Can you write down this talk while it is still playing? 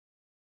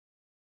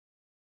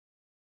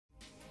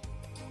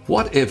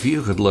What if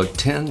you could look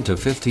 10 to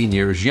 15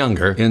 years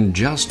younger in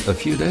just a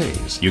few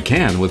days? You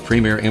can with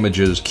Premier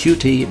Image's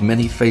QT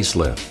Mini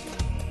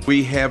Facelift.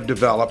 We have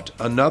developed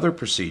another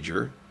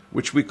procedure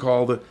which we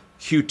call the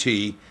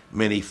QT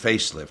Mini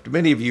Facelift.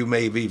 Many of you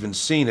may have even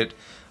seen it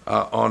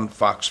on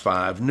Fox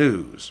 5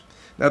 News.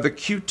 Now, the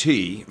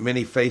QT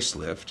Mini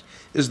Facelift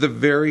is the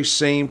very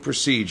same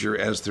procedure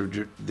as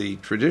the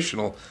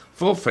traditional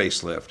full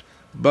facelift,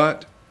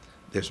 but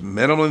there's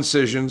minimal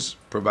incisions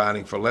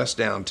providing for less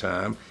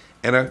downtime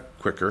and a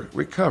quicker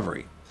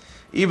recovery.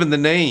 Even the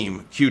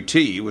name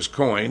QT was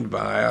coined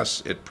by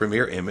us at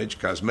Premier Image,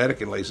 Cosmetic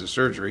and Laser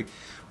Surgery,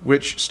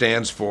 which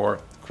stands for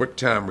Quick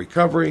Time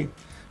Recovery.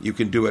 You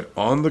can do it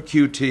on the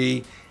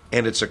QT,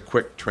 and it's a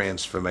quick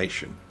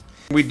transformation.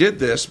 We did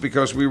this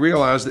because we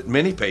realized that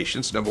many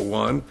patients, number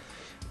one,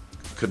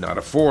 could not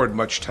afford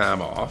much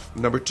time off.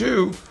 Number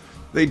two,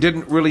 they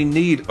didn't really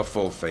need a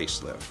full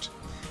facelift.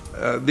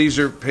 These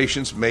are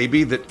patients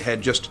maybe that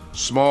had just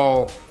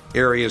small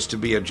areas to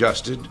be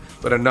adjusted,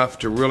 but enough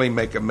to really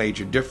make a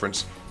major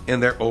difference in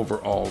their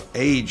overall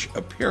age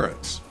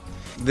appearance.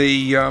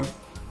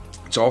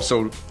 It's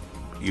also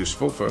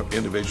useful for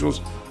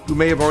individuals who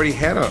may have already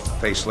had a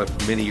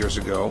facelift many years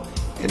ago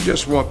and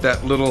just want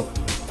that little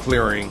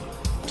clearing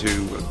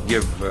to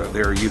give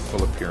their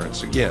youthful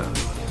appearance again.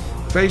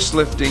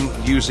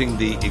 Facelifting using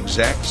the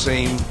exact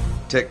same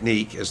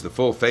technique as the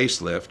full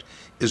facelift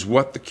is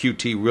what the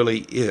QT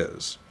really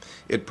is.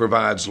 It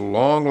provides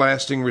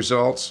long-lasting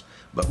results,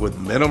 but with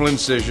minimal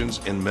incisions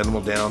and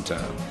minimal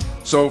downtime.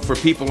 So for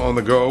people on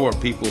the go or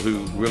people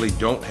who really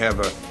don't have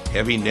a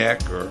heavy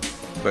neck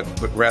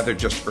but rather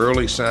just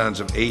early signs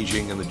of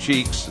aging in the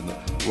cheeks and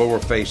the lower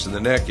face and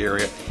the neck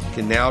area,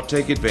 can now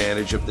take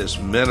advantage of this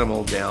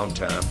minimal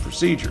downtime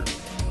procedure.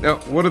 Now,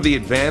 what are the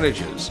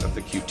advantages of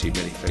the QT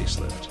Mini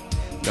Facelift?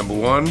 Number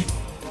one,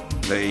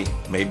 they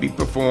may be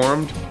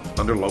performed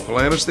under local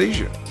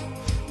anesthesia.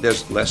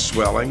 There's less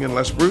swelling and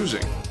less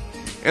bruising.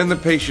 And the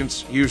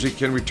patients usually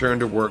can return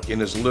to work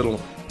in as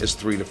little as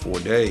 3 to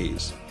 4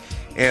 days.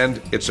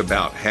 And it's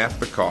about half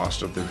the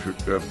cost of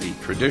the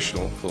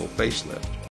traditional full facelift.